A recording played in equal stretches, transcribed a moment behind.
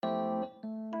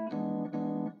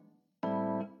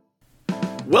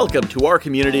Welcome to our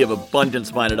community of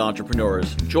abundance-minded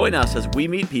entrepreneurs. Join us as we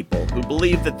meet people who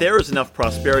believe that there is enough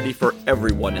prosperity for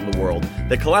everyone in the world,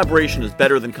 that collaboration is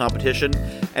better than competition,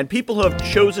 and people who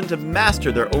have chosen to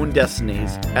master their own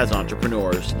destinies as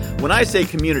entrepreneurs. When I say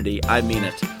community, I mean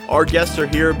it. Our guests are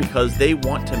here because they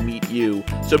want to meet you,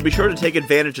 so be sure to take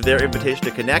advantage of their invitation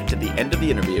to connect at the end of the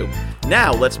interview.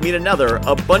 Now, let's meet another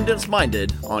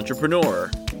abundance-minded entrepreneur.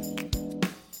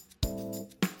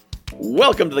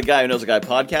 Welcome to the Guy Who Knows a Guy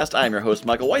podcast. I am your host,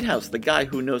 Michael Whitehouse, the guy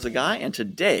who knows a guy, and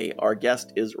today our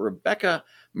guest is Rebecca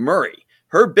Murray.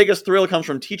 Her biggest thrill comes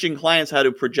from teaching clients how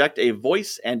to project a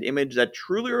voice and image that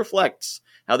truly reflects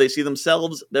how they see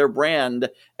themselves, their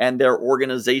brand, and their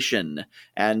organization.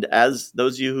 And as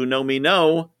those of you who know me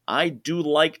know, I do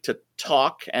like to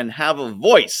talk and have a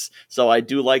voice. So I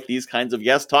do like these kinds of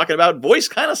guests talking about voice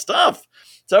kind of stuff.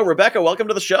 So Rebecca, welcome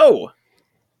to the show.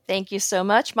 Thank you so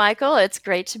much, Michael. It's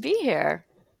great to be here.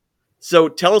 So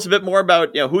tell us a bit more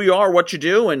about who you are, what you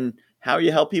do, and how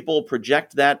you help people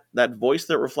project that voice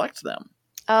that reflects them.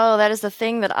 Oh, that is the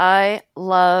thing that I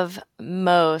love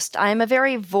most. I'm a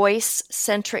very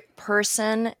voice-centric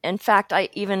person. In fact, I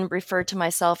even refer to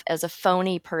myself as a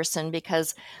phony person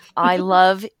because I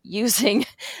love using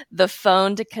the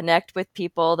phone to connect with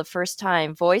people the first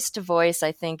time. Voice to voice,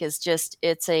 I think, is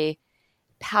it's a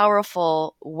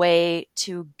powerful way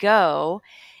to go.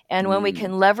 And when we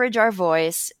can leverage our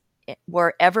voice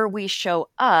wherever we show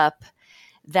up,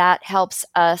 that helps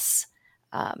us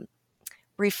it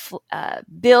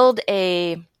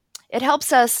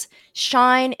helps us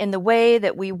shine in the way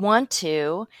that we want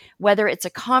to, whether it's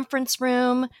a conference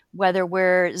room, whether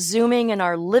we're Zooming in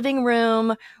our living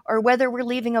room, or whether we're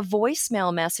leaving a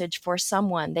voicemail message for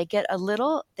someone. They get an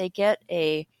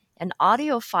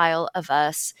audio file of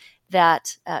us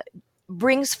that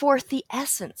brings forth the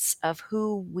essence of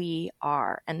who we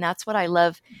are. And that's what I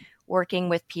love working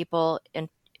with people in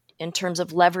terms of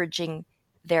leveraging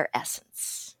their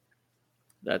essence.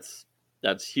 That's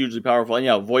hugely powerful.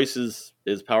 And voice is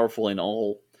powerful in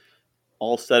all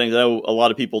settings. I know a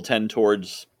lot of people tend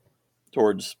towards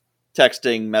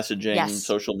texting, messaging, Yes.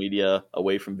 social media,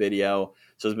 away from video.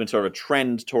 So there's been sort of a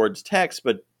trend towards text,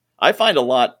 but I find a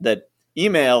lot that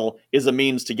email is a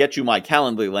means to get you my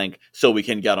Calendly link so we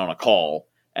can get on a call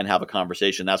and have a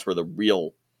conversation. That's where the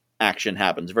real action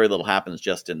happens. Very little happens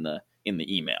just in the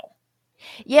email.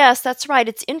 Yes, that's right.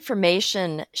 It's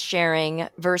information sharing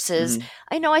versus,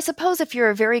 I suppose if you're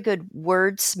a very good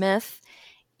wordsmith,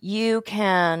 you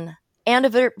can, and a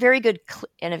very good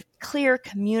and a clear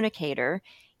communicator,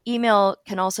 email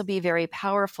can also be very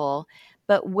powerful.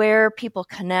 But where people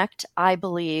connect, I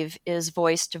believe, is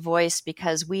voice to voice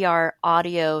because we are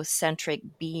audio-centric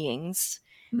beings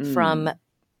from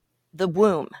the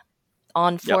womb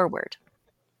on forward.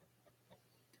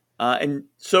 And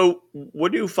so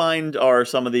what do you find are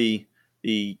some of the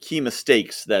key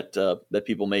mistakes that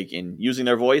people make in using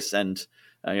their voice and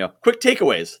quick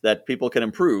takeaways that people can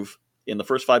improve in the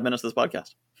first 5 minutes of this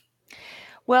podcast?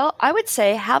 Well, I would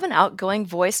say have an outgoing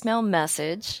voicemail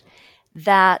message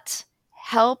that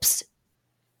helps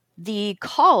the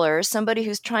caller, somebody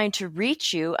who's trying to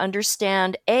reach you,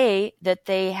 understand A, that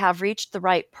they have reached the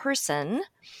right person,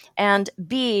 and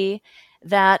B,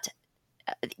 that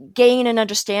gain an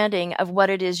understanding of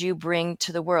what it is you bring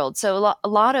to the world. So a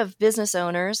lot of business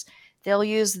owners, they'll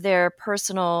use their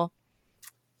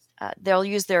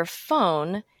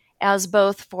phone as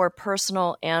both for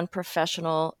personal and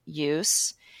professional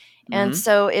use. And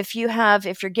so if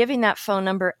you're giving that phone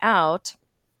number out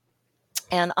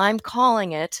and I'm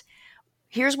calling it,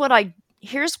 here's what I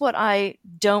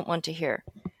don't want to hear.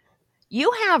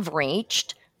 You have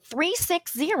reached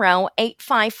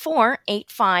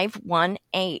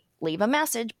 360-854-8518. Leave a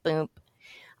message. Boom.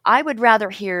 I would rather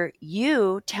hear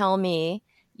you tell me,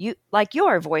 like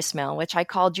your voicemail, which I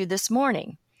called you this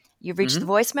morning. You've reached the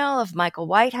voicemail of Michael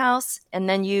Whitehouse, and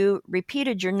then you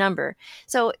repeated your number.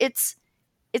 So it's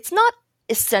not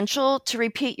essential to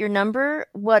repeat your number.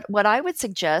 What I would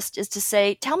suggest is to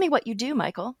say, tell me what you do,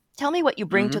 Michael. Tell me what you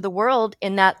bring to the world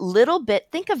in that little bit.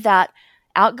 Think of that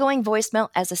outgoing voicemail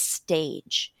as a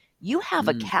stage. You have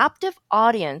a captive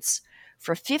audience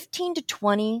for 15 to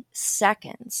 20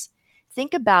 seconds.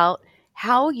 Think about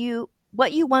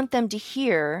what you want them to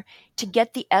hear to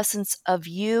get the essence of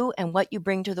you and what you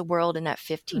bring to the world in that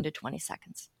 15 to 20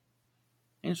 seconds.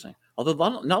 Interesting. Although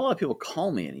not a lot of people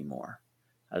call me anymore.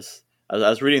 As I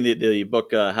was reading the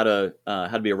book How to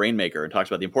Be a Rainmaker, and talks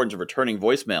about the importance of returning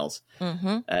voicemails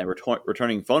and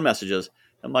returning phone messages.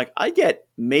 I'm like, I get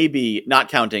maybe, not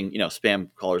counting spam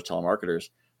callers,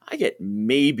 telemarketers, I get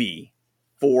maybe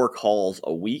 4 calls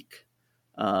a week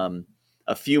of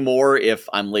a few more if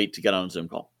I'm late to get on a Zoom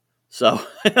call. So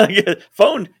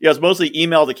phone, it's mostly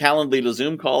email to Calendly to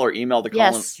Zoom call or email to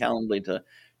Yes. Calendly to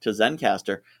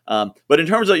Zencastr. But in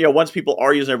terms of, once people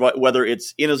are using their, whether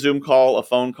it's in a Zoom call, a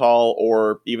phone call,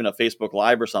 or even a Facebook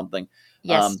Live or something,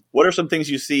 Yes. what are some things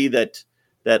you see that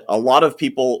a lot of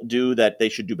people do that they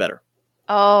should do better?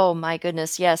 Oh my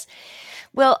goodness, yes.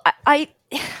 Well,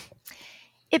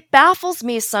 it baffles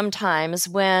me sometimes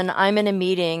when I'm in a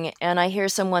meeting and I hear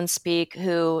someone speak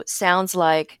who sounds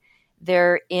like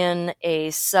they're in a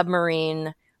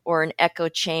submarine or an echo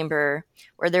chamber,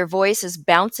 where their voice is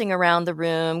bouncing around the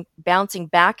room, bouncing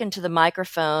back into the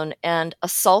microphone, and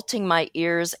assaulting my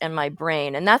ears and my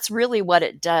brain. And that's really what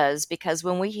it does, because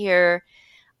when we hear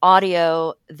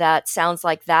audio that sounds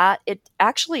like that, it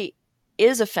actually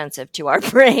is offensive to our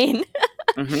brain.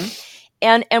 Mm-hmm.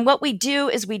 And what we do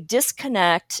is we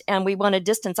disconnect and we want to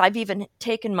distance. I've even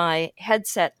taken my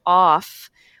headset off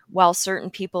while certain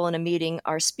people in a meeting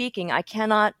are speaking. I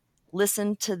cannot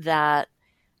listen to that.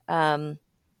 I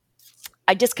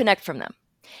disconnect from them.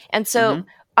 And so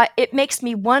Mm-hmm. it makes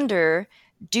me wonder,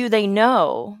 do they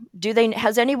know?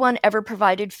 Has anyone ever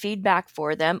provided feedback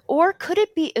for them? Or could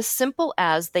it be as simple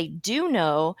as they do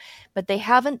know, but they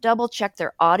haven't double checked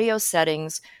their audio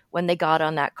settings when they got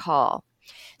on that call?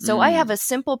 So I have a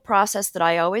simple process that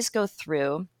I always go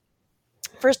through.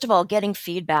 First of all, getting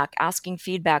feedback, asking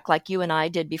feedback like you and I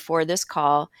did before this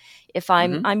call. If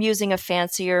Mm-hmm. I'm using a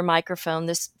fancier microphone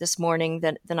this morning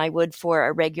than I would for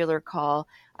a regular call,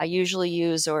 I usually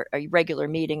use, or a regular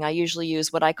meeting, I usually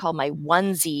use what I call my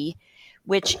onesie,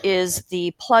 which is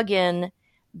the plug-in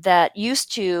that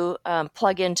used to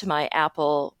plug into my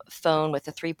Apple phone with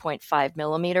a 3.5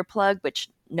 millimeter plug, which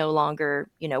no longer,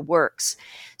 works.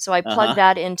 So I plug Uh-huh.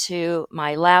 that into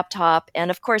my laptop.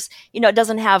 And of course, it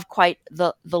doesn't have quite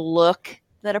the look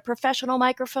that a professional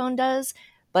microphone does,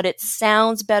 but it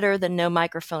sounds better than no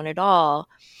microphone at all.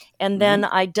 And Mm-hmm. then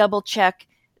I double check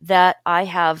that I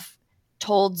have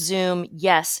told Zoom,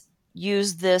 yes,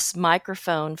 use this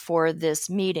microphone for this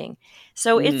meeting.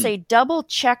 So it's a double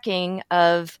checking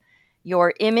of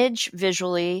your image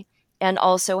visually and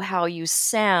also how you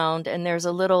sound. And there's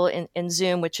a little in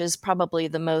Zoom, which is probably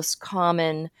the most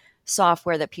common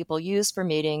software that people use for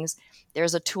meetings.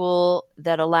 There's a tool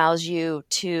that allows you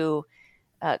to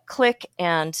click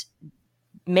and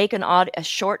make a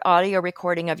short audio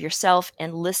recording of yourself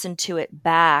and listen to it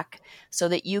back so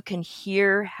that you can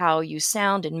hear how you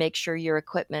sound and make sure your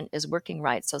equipment is working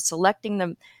right. So selecting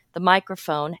the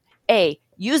microphone, A,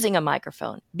 using a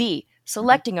microphone, B,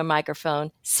 selecting a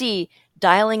microphone, C,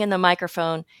 dialing in the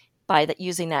microphone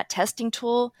using that testing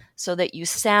tool so that you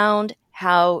sound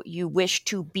how you wish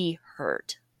to be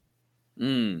heard.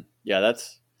 Yeah,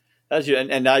 that's you.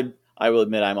 And I will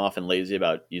admit I'm often lazy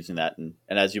about using that. And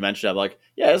as you mentioned, I'm like,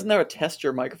 yeah, isn't there a test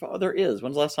your microphone? Oh, there is.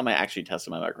 When's the last time I actually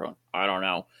tested my microphone? I don't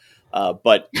know.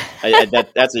 But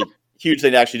that's a huge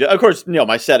thing to actually do. Of course,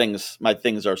 my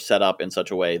things are set up in such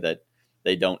a way that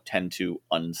they don't tend to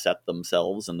unset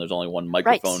themselves. And there's only one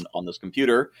microphone Right. on this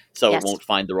computer, so it Yes. won't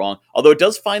find the wrong. Although it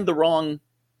does find the wrong.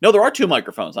 No, there are two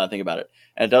microphones. Now I think about it,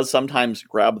 and it does sometimes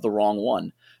grab the wrong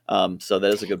one. So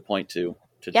that is a good point to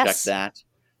check Yes. that.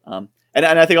 And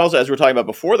I think also, as we were talking about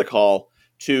before the call,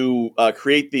 to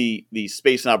create the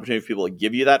space and opportunity for people to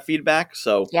give you that feedback.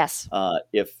 So Yes.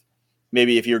 if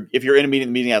you're in a meeting,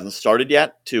 the meeting hasn't started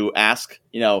yet, to ask,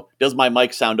 does my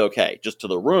mic sound okay, just to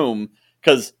the room?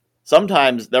 Because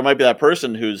sometimes there might be that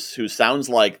person who sounds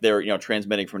like they're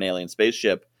transmitting from an alien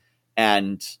spaceship,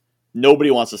 and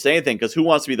nobody wants to say anything, because who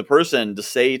wants to be the person to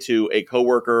say to a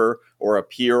coworker or a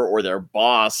peer or their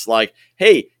boss, like,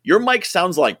 hey, your mic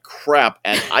sounds like crap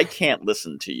and I can't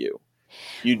listen to you.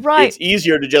 Right. It's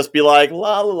easier to just be like,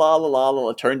 la la la la la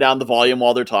la, turn down the volume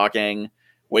while they're talking,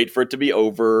 wait for it to be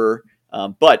over.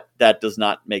 But that does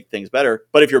not make things better.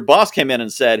 But if your boss came in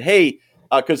and said, hey,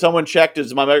 could someone check,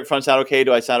 does my microphone sound okay?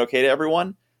 Do I sound okay to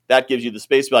everyone? That gives you the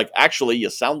space to be like, actually, you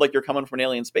sound like you're coming from an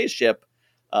alien spaceship.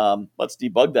 Let's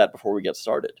debug that before we get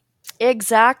started.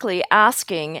 Exactly.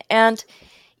 Asking. And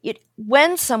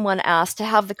when someone asks, to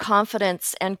have the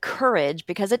confidence and courage,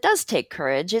 because it does take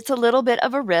courage, it's a little bit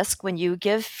of a risk when you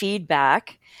give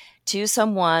feedback to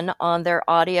someone on their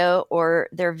audio or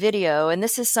their video. And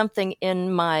this is something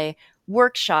in my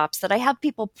workshops that I have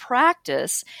people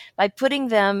practice by putting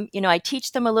them, I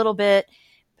teach them a little bit,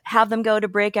 have them go to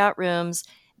breakout rooms.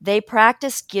 they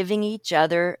practice giving each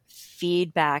other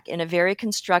feedback in a very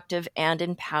constructive and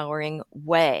empowering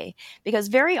way. Because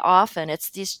very often it's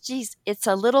it's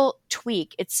a little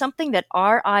tweak. It's something that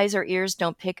our eyes or ears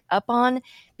don't pick up on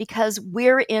because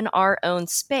we're in our own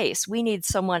space. We need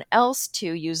someone else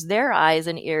to use their eyes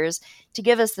and ears to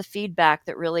give us the feedback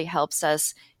that really helps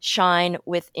us shine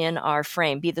within our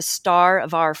frame, be the star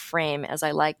of our frame, as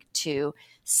I like to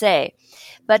say.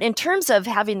 But in terms of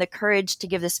having the courage to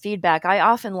give this feedback, I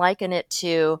often liken it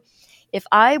to if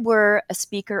I were a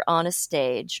speaker on a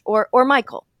stage, or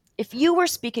Michael, if you were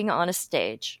speaking on a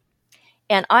stage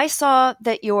and I saw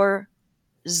that your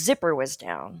zipper was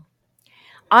down,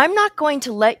 I'm not going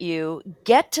to let you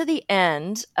get to the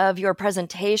end of your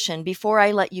presentation before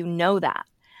I let you know that.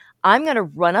 I'm going to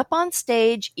run up on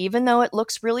stage, even though it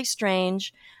looks really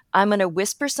strange. I'm going to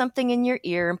whisper something in your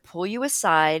ear and pull you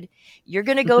aside. You're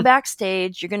going to go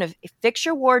backstage. You're going to fix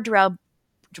your wardrobe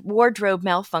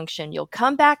malfunction. You'll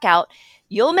come back out.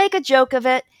 You'll make a joke of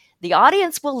it. The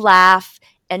audience will laugh.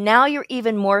 And now you're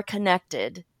even more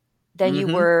connected than you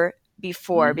were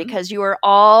before because you were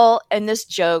all in this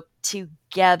joke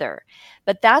together.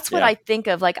 But that's what I think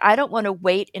of. Like, I don't want to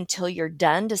wait until you're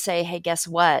done to say, hey, guess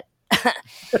what?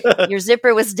 Your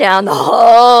zipper was down the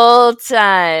whole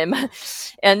time.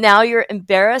 And now you're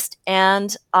embarrassed.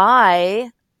 And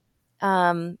I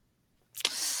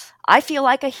feel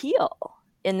like a heel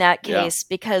in that case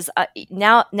because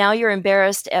now you're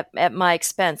embarrassed at my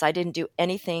expense. I didn't do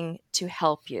anything to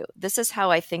help you. This is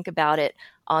how I think about it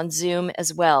on Zoom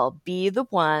as well. Be the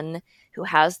one who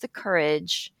has the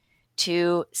courage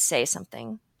to say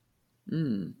something.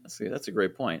 That's a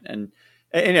great point. And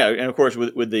of course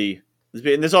with the,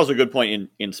 and this is also a good point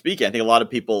in speaking. I think a lot of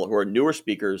people who are newer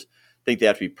speakers think they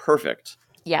have to be perfect.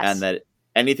 Yes. And that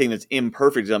anything that's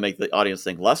imperfect is going to make the audience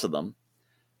think less of them.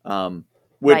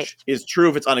 Which is true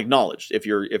if it's unacknowledged. If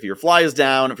your fly is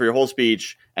down for your whole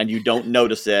speech and you don't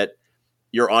notice it,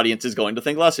 your audience is going to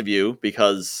think less of you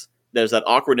because there's that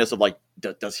awkwardness of like,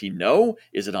 does he know?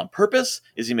 Is it on purpose?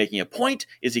 Is he making a point?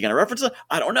 Is he going to reference it?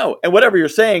 I don't know. And whatever you're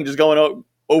saying just going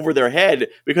over their head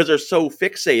because they're so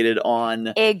fixated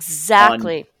on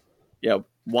exactly.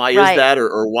 Why is that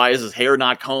or why is his hair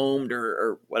not combed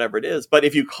or whatever it is. But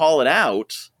if you call it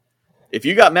out, if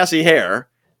you got messy hair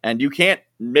and you can't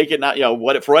make it not,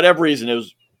 for whatever reason, it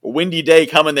was a windy day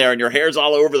coming there and your hair's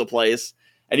all over the place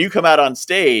and you come out on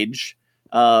stage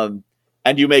and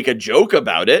you make a joke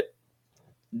about it,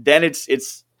 then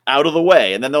it's out of the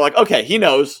way. And then they're like, okay, he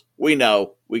knows, we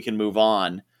know, we can move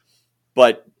on.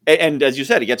 But, and as you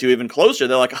said, it gets you even closer.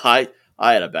 They're like, I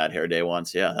had a bad hair day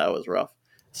once. Yeah, that was rough.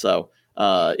 So,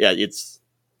 it's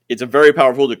a very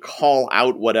powerful to call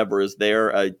out whatever is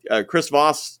there. Chris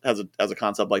Voss has a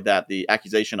concept like that, the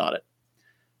accusation audit.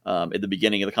 At the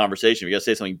beginning of the conversation, if you got to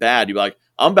say something bad, you're like,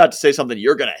 I'm about to say something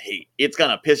you're going to hate. It's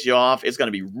going to piss you off. It's going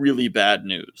to be really bad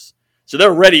news. So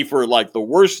they're ready for like the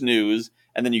worst news,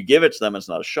 and then you give it to them, and it's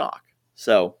not a shock.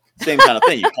 So same kind of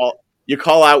thing. You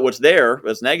call out what's there,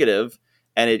 that's negative,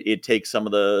 and it takes some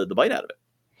of the bite out of it.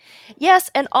 Yes,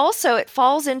 and also it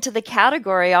falls into the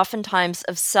category oftentimes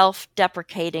of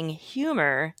self-deprecating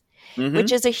humor,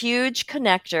 which is a huge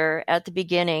connector at the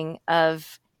beginning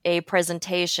of a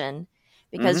presentation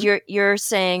because you're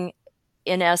saying,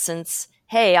 in essence,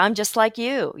 hey, I'm just like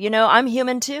you. I'm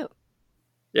human too.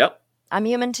 Yep. I'm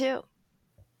human too.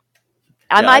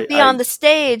 I might be on the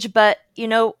stage, but,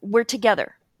 we're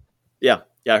together. Yeah.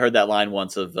 Yeah, I heard that line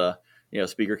once of a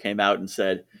speaker came out and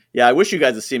said, yeah, I wish you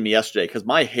guys had seen me yesterday because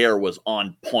my hair was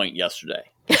on point yesterday.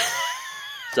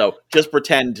 So just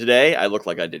pretend today I look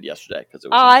like I did yesterday.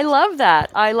 I love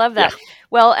that. Yeah.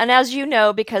 Well, and as you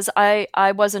know, because I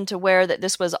wasn't aware that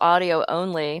this was audio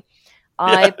only,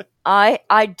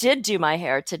 I did do my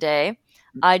hair today.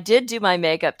 I did do my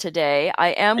makeup today. I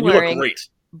am wearing you look great.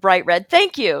 Bright red.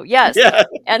 Thank you. Yes. Yeah.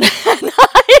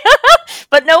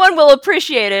 But no one will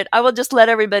appreciate it. I will just let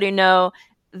everybody know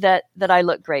that I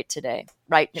look great today.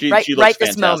 Right she this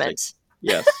fantastic. moment.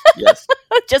 Yes.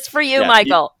 Just for you,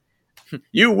 Michael.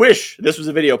 You wish this was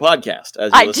a video podcast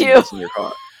as you listen to this in your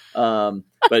car.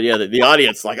 But yeah, the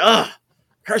audience like,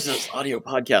 Carson's audio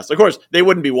podcast. Of course, they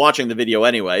wouldn't be watching the video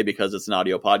anyway because it's an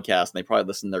audio podcast and they probably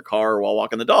listen in their car while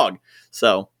walking the dog.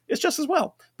 So it's just as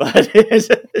well. But it's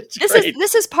great.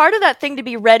 This is part of that thing to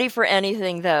be ready for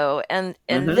anything, though. And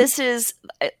this is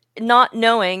not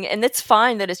knowing, and it's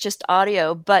fine that it's just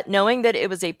audio, but knowing that it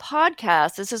was a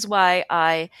podcast, this is why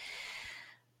I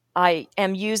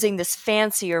am using this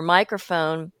fancier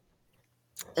microphone,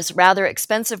 this rather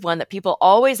expensive one that people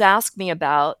always ask me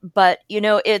about. But,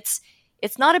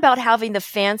 it's not about having the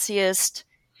fanciest,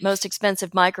 most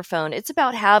expensive microphone. It's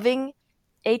about having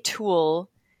a tool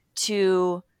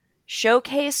to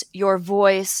showcase your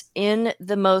voice in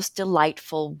the most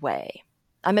delightful way.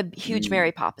 I'm a huge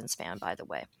Mary Poppins fan, by the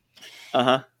way.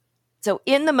 Uh-huh. So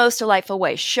in the most delightful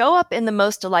way, show up in the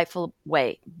most delightful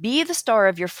way, be the star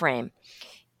of your frame,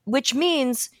 which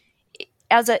means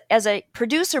as a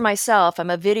producer myself, I'm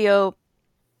a video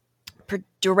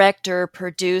director,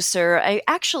 producer. I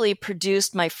actually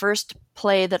produced my first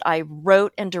play that I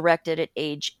wrote and directed at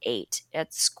age 8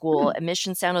 at school, at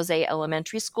Mission San Jose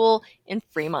Elementary School in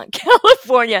Fremont,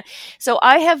 California. So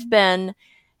I have been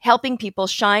helping people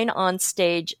shine on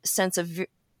stage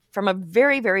from a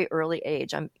very, very early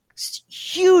age. I'm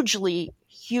hugely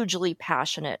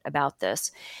passionate about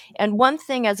this. And one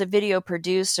thing as a video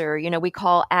producer, we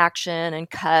call action and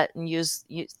cut and use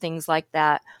things like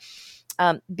that.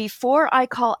 Before I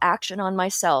call action on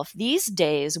myself, these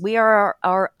days we are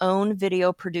our own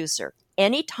video producer.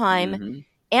 Anytime,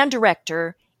 and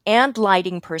director, and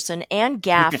lighting person, and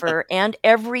gaffer, and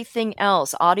everything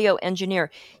else, audio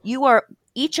engineer.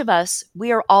 Each of us,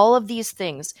 we are all of these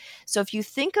things. So if you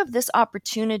think of this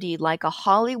opportunity like a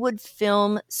Hollywood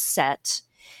film set,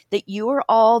 that you are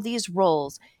all these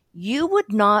roles, you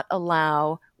would not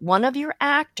allow one of your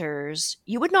actors,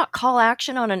 you would not call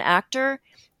action on an actor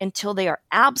until they are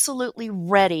absolutely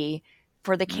ready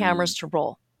for the cameras to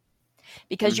roll.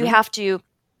 Because you have to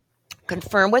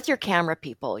confirm with your camera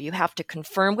people. You have to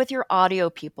confirm with your audio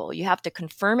people. You have to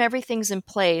confirm everything's in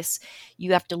place.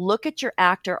 You have to look at your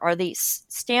actor. Are they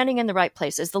standing in the right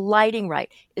place? Is the lighting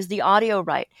right? Is the audio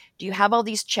right? Do you have all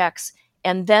these checks?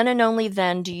 And then and only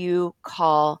then do you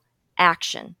call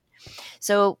action.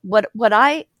 So what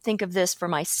I think of this for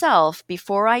myself,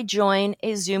 before I join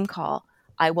a Zoom call,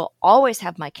 I will always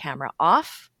have my camera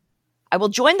off. I will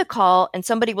join the call and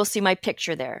somebody will see my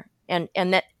picture there. And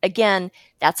that, again,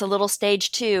 that's a little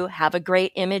stage 2. Have a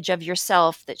great image of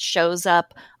yourself that shows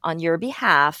up on your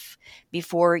behalf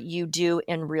before you do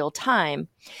in real time.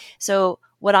 So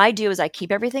what I do is I keep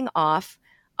everything off.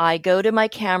 I go to my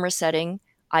camera setting.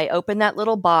 I open that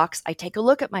little box. I take a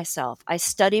look at myself. I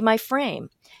study my frame.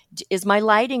 Is my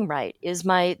lighting right? Is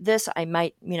my this? I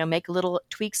might, make little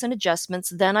tweaks and adjustments.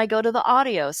 Then I go to the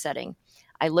audio setting.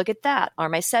 I look at that. Are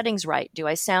my settings right? Do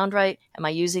I sound right? Am I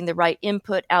using the right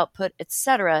input, output,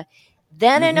 etc.?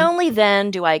 Then and only then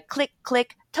do I click,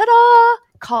 ta-da,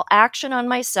 call action on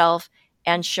myself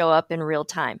and show up in real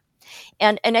time.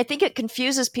 And I think it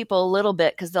confuses people a little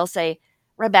bit because they'll say,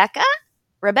 Rebecca,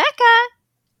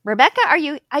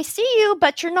 I see you,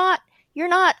 but you're not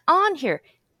on here.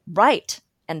 Right.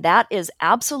 And that is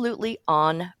absolutely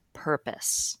on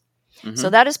purpose. So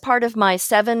that is part of my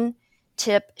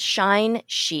 7-tip shine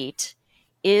sheet,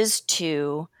 is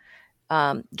to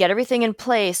get everything in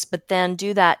place, but then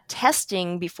do that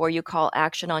testing before you call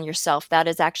action on yourself. That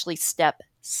is actually step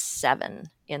 7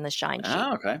 in the shine sheet.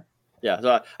 Oh, okay. Yeah.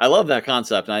 So I love that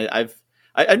concept. And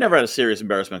I've never had a serious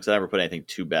embarrassment because I never put anything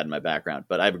too bad in my background,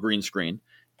 but I have a green screen.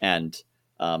 And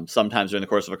sometimes during the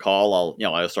course of a call,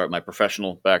 I'll start my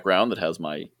professional background that has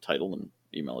my title and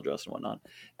email address and whatnot.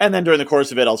 And then during the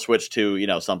course of it, I'll switch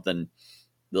to, something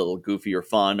a little goofy or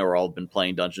fun, or I'll been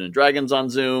playing Dungeons and Dragons on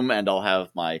Zoom and I'll have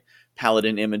my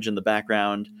paladin image in the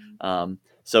background.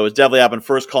 So it's definitely happened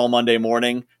first call Monday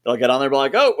morning. They'll get on there and be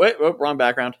like, oh, wait, wrong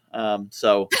background.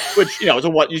 Which,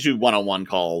 it's usually one-on-one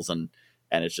calls and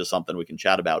it's just something we can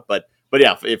chat about. But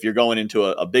yeah, if you're going into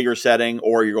a bigger setting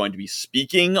or you're going to be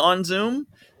speaking on Zoom,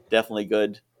 definitely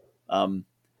good. And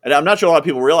I'm not sure a lot of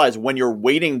people realize when you're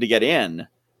waiting to get in,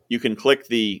 you can click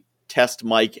the test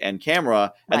mic and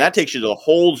camera, and that takes you to the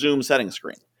whole Zoom settings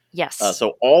screen. Yes.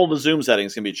 So all the Zoom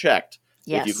settings can be checked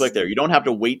if you click there. You don't have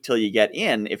to wait till you get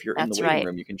in. If you're in the waiting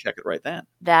room, you can check it right then.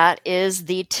 That is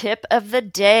the tip of the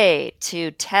day,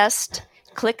 to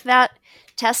click that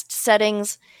test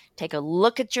settings, take a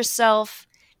look at yourself,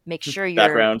 make sure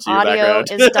your audio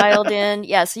is dialed in.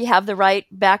 Yes, you have the right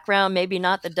background, maybe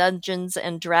not the Dungeons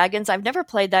and Dragons. I've never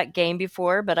played that game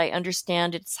before, but I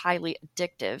understand it's highly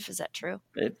addictive. Is that true?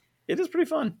 It is pretty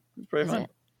fun. It's pretty fun.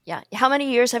 Yeah. How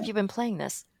many years have you been playing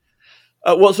this?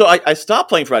 So I stopped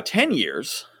playing for about 10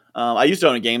 years. I used to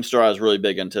own a game store. I was really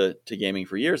big into gaming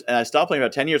for years. And I stopped playing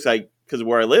about 10 years because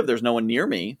where I live, there's no one near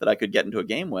me that I could get into a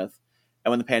game with.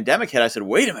 And when the pandemic hit, I said,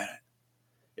 wait a minute.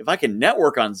 If I can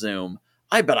network on Zoom,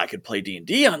 I bet I could play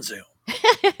D&D on Zoom.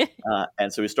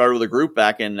 And so we started with a group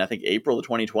back in, I think, April of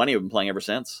 2020. We've been playing ever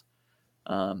since,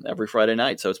 every Friday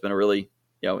night. So it's been a really,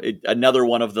 another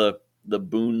one of the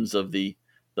boons of the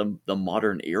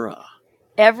modern era.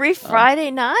 Every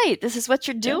Friday night. This is what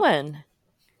you're doing.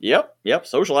 Yep.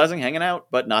 Socializing, hanging out,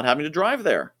 but not having to drive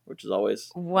there, which is always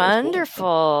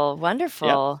wonderful. Cool.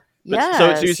 Wonderful. Yeah.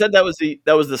 So you said that was the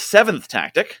 7th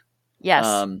tactic. Yes.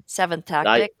 Seventh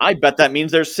tactic. I bet that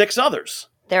means there's 6 others.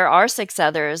 There are 6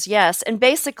 others, yes. And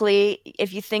basically,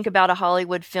 if you think about a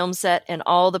Hollywood film set and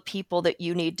all the people that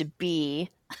you need to be,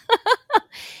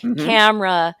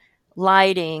 camera,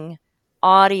 lighting,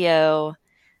 audio,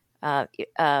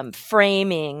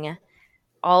 framing,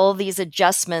 all these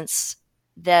adjustments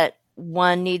that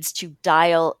one needs to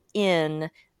dial in,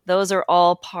 those are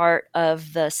all part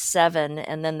of the 7.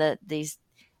 And then these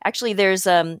actually there's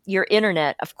your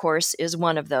internet, of course, is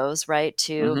one of those, right?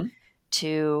 To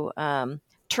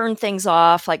turn things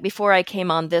off. Like before I came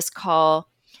on this call,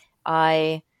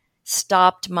 I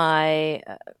stopped my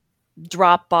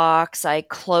Dropbox. I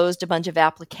closed a bunch of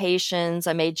applications.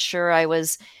 I made sure I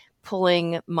was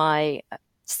pulling my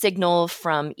signal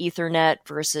from Ethernet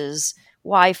versus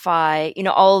Wi-Fi,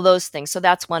 all of those things. So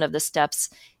that's one of the steps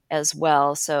as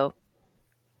well. So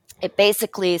it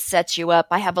basically sets you up.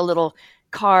 I have a little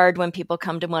card when people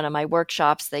come to one of my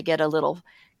workshops. They get a little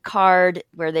card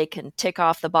where they can tick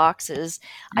off the boxes.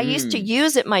 I used to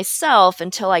use it myself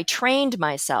until I trained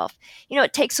myself.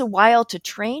 It takes a while to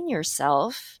train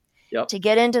yourself to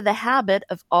get into the habit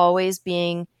of always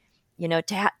being,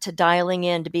 to dialing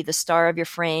in to be the star of your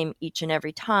frame each and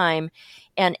every time.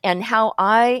 And how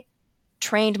I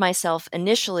trained myself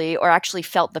initially, or actually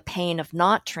felt the pain of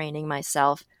not training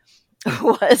myself,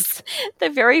 was the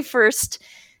very first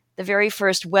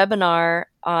webinar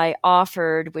I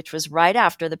offered, which was right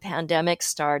after the pandemic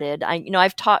started.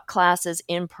 I've taught classes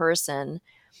in person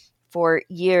for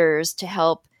years to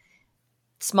help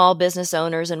small business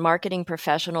owners and marketing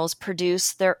professionals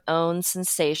produce their own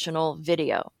sensational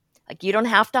video. Like, you don't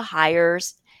have to hire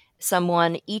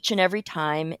someone each and every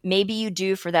time. Maybe you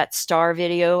do for that star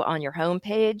video on your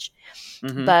homepage,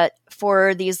 but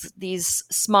for these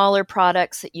smaller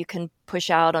products that you can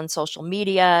push out on social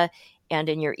media and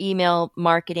in your email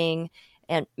marketing,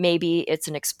 and maybe it's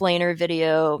an explainer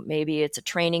video, maybe it's a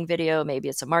training video, maybe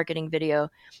it's a marketing video,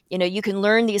 you can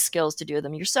learn these skills to do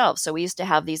them yourself. So we used to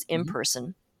have these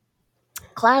in-person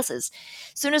classes.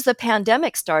 As soon as the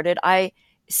pandemic started, I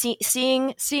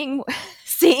seeing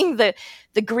the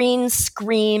green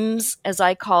screams, as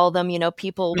I call them,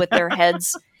 people with their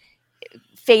heads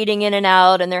fading in and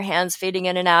out and their hands fading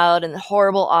in and out and the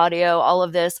horrible audio, all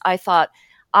of this. I thought,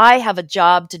 I have a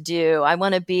job to do. I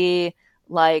want to be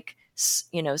like,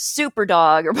 Super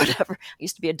Dog or whatever. I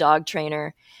used to be a dog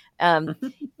trainer. And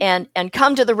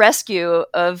come to the rescue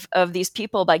of these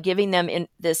people by giving them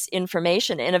this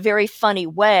information in a very funny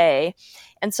way.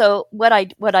 And so what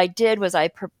I did was I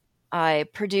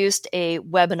produced a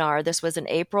webinar. This was in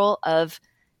April of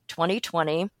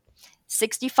 2020.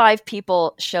 65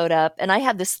 people showed up, and I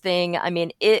had this thing. I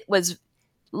mean, it was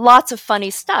lots of funny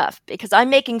stuff because I'm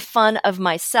making fun of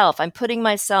myself. I'm putting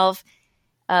myself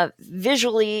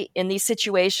visually in these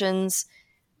situations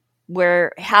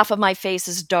where half of my face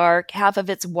is dark, half of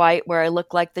it's white, where I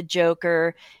look like the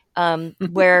Joker,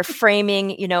 where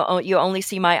framing, you only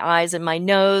see my eyes and my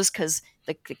nose because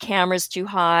the camera's too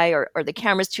high or the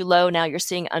camera's too low. Now you're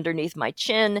seeing underneath my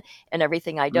chin and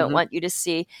everything I don't want you to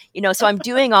see. So I'm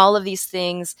doing all of these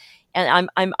things, and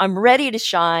I'm ready to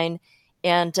shine.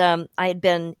 And I had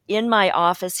been in my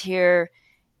office here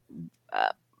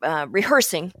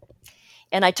rehearsing,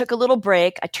 and I took a little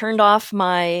break. I turned off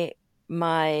my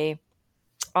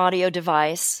audio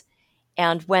device,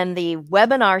 and when the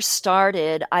webinar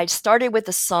started, I started with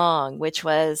a song, which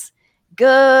was,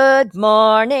 "Good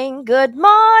morning,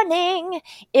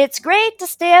 it's great to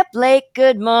stay up late,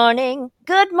 good morning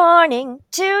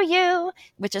to you,"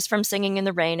 which is from Singing in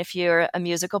the Rain if you're a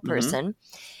musical person.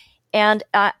 And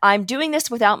I'm doing this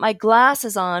without my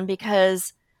glasses on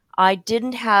because I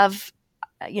didn't have,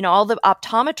 all the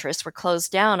optometrists were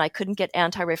closed down. I couldn't get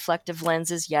anti-reflective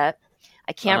lenses yet.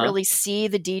 I can't really see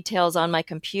the details on my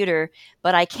computer,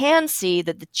 but I can see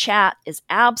that the chat is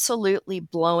absolutely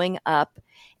blowing up.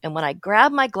 And when I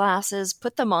grabbed my glasses,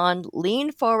 put them on,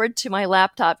 leaned forward to my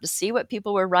laptop to see what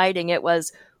people were writing, it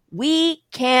was, "We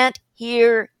can't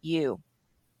hear you."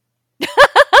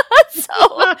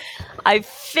 So I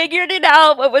figured it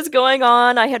out, what was going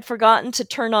on. I had forgotten to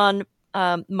turn on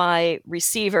my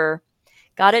receiver,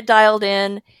 got it dialed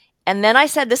in. And then I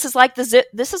said, this is like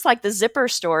the zipper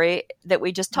story that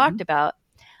we just talked about.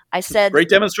 I said, great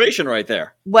demonstration right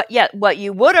there. What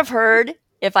you would have heard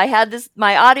if I had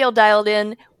my audio dialed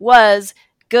in was,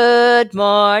 good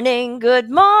morning.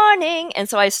 And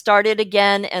so I started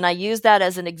again, and I used that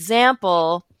as an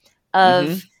example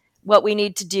of what we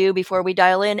need to do before we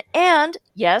dial in. And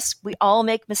yes, we all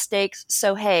make mistakes.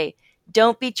 So, hey,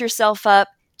 don't beat yourself up.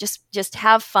 Just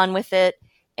have fun with it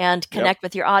and connect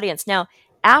with your audience. Now,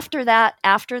 after that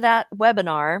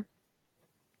webinar,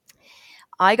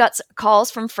 I got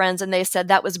calls from friends and they said,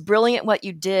 that was brilliant what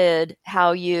you did,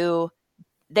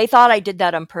 they thought I did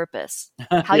that on purpose.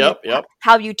 Yep.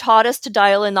 How you taught us to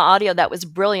dial in the audio, that was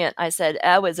brilliant. I said,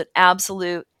 that was an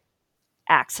absolute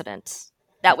accident.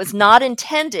 That was not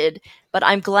intended, but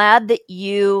I'm glad that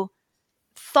you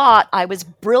thought I was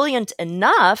brilliant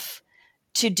enough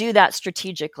to do that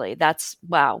strategically. That's,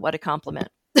 wow, what a compliment.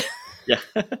 Yeah.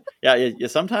 Yeah.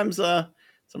 Sometimes the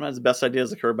best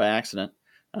ideas occur by accident.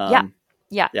 Yeah.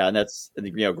 And that's,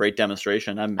 great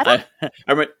demonstration. I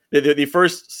remember the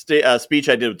first speech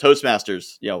I did with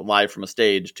Toastmasters, live from a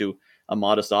stage to a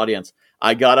modest audience.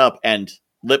 I got up and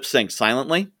lip synced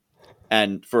silently,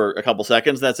 and for a couple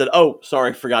seconds, that said, "Oh,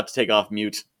 sorry, forgot to take off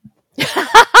mute."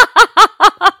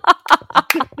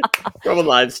 From a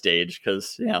live stage,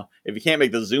 because if you can't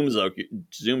make the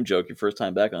Zoom joke your first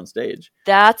time back on stage,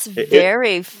 that's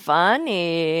very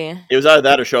funny. It was either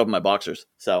that or show up in my boxers,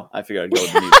 so I figured I'd go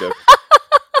with the mute joke.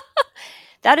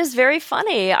 That is very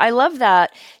funny. I love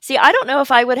that. See, I don't know if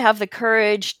I would have the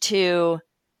courage to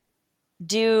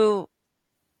do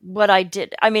what I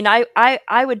did. I mean,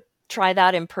 I would try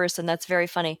that in person. That's very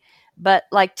funny. But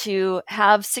like to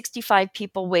have 65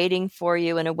 people waiting for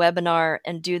you in a webinar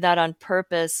and do that on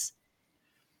purpose.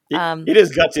 It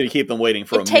is gutsy to keep them waiting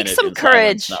for a minute. It takes some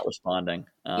courage. Not responding.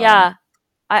 I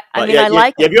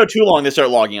like it. If you go too long, they start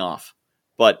logging off.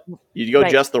 But you go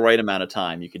just the right amount of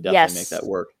time, you could definitely make that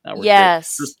work.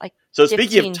 Yes. So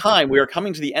speaking of time, we are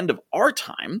coming to the end of our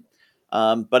time.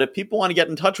 But if people want to get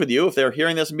in touch with you, if they're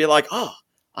hearing this and be like, oh,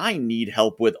 I need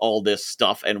help with all this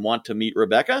stuff and want to meet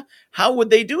Rebecca, how would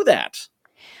they do that?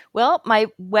 Well, my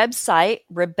website,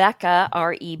 Rebecca,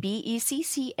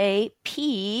 REBECCA,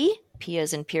 P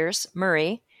as in Pierce,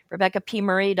 Murray,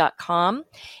 RebeccaPMurray.com.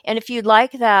 And if you'd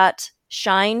like that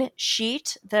Shine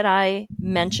sheet that I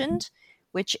mentioned,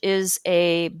 which is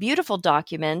a beautiful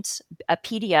document, a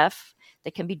PDF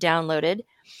that can be downloaded,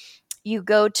 you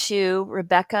go to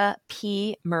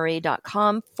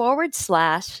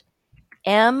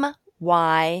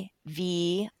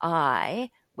RebeccaPMurray.com/MYVI,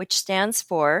 which stands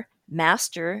for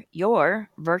Master Your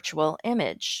Virtual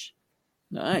Image.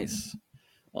 Nice.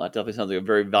 Well, that definitely sounds like a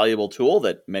very valuable tool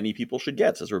that many people should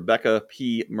get. It says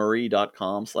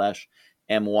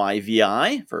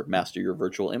RebeccaPMurray.com/MYVI for Master Your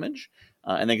Virtual Image.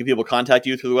 And then can people contact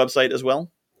you through the website as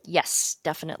well? Yes,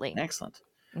 definitely. Excellent.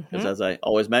 Because as I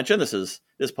always mention, this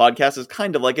podcast is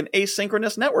kind of like an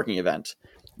asynchronous networking event.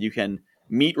 You can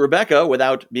meet Rebecca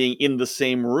without being in the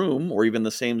same room or even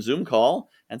the same Zoom call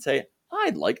and say,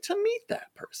 I'd like to meet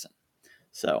that person.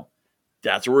 So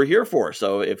that's what we're here for.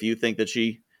 So if you think that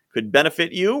she could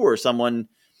benefit you or someone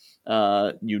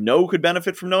could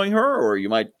benefit from knowing her, or you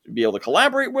might be able to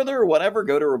collaborate with her or whatever,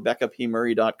 go to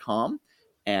RebeccaPMurray.com.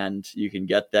 And you can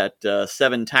get that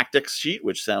 7 tactics sheet,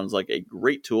 which sounds like a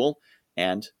great tool,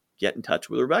 and get in touch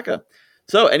with Rebecca.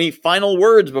 So any final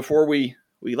words before we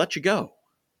let you go?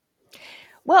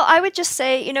 Well, I would just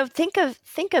say, think of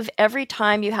every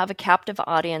time you have a captive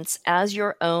audience as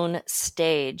your own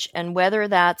stage. And whether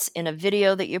that's in a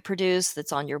video that you produce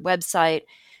that's on your website,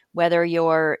 whether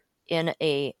you're in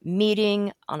a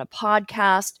meeting, on a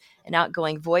podcast, an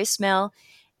outgoing voicemail,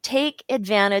 take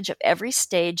advantage of every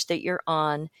stage that you're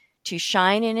on to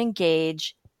shine and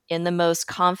engage in the most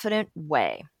confident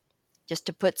way. Just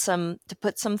to put some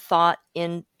thought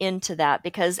into that,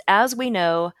 because as we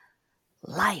know,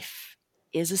 life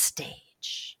is a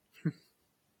stage.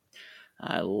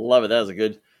 I love it. That was a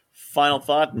good final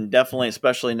thought, and definitely,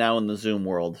 especially now in the Zoom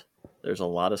world, there's a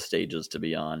lot of stages to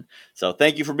be on. So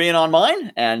thank you for being on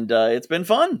mine, and it's been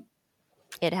fun.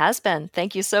 It has been.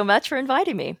 Thank you so much for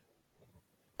inviting me.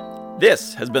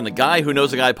 This has been the Guy Who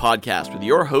Knows a Guy podcast with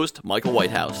your host, Michael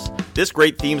Whitehouse. This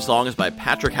great theme song is by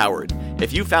Patrick Howard.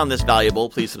 If you found this valuable,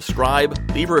 please subscribe,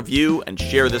 leave a review, and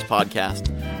share this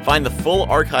podcast. Find the full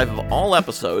archive of all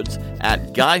episodes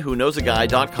at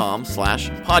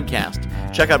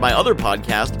guywhoknowsaguy.com/podcast. Check out my other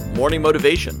podcast, Morning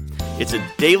Motivation. It's a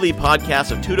daily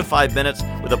podcast of 2 to 5 minutes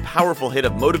with a powerful hit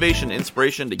of motivation and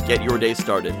inspiration to get your day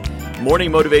started.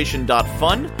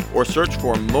 morningmotivation.fun or search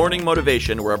for Morning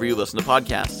Motivation wherever you listen to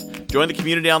podcasts. Join the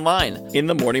community online in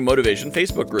the Morning Motivation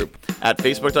Facebook group at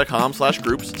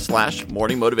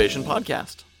facebook.com/groups/Morning Motivation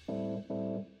Podcast.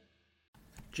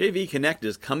 JV Connect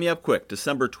is coming up quick,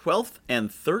 December 12th and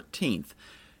 13th.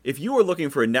 If you are looking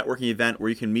for a networking event where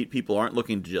you can meet people who aren't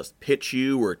looking to just pitch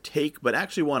you or take, but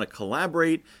actually want to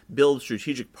collaborate, build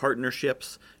strategic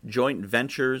partnerships, joint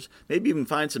ventures, maybe even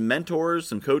find some mentors,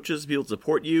 some coaches, people to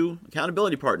support you,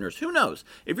 accountability partners, who knows?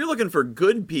 If you're looking for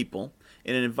good people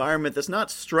in an environment that's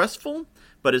not stressful,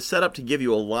 but is set up to give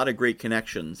you a lot of great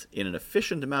connections in an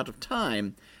efficient amount of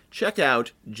time, check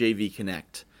out JV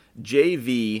Connect.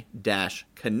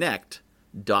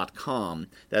 jv-connect.com.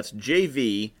 That's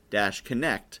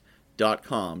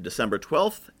jv-connect.com. December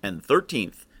 12th and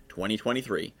 13th,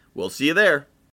 2023. We'll see you there.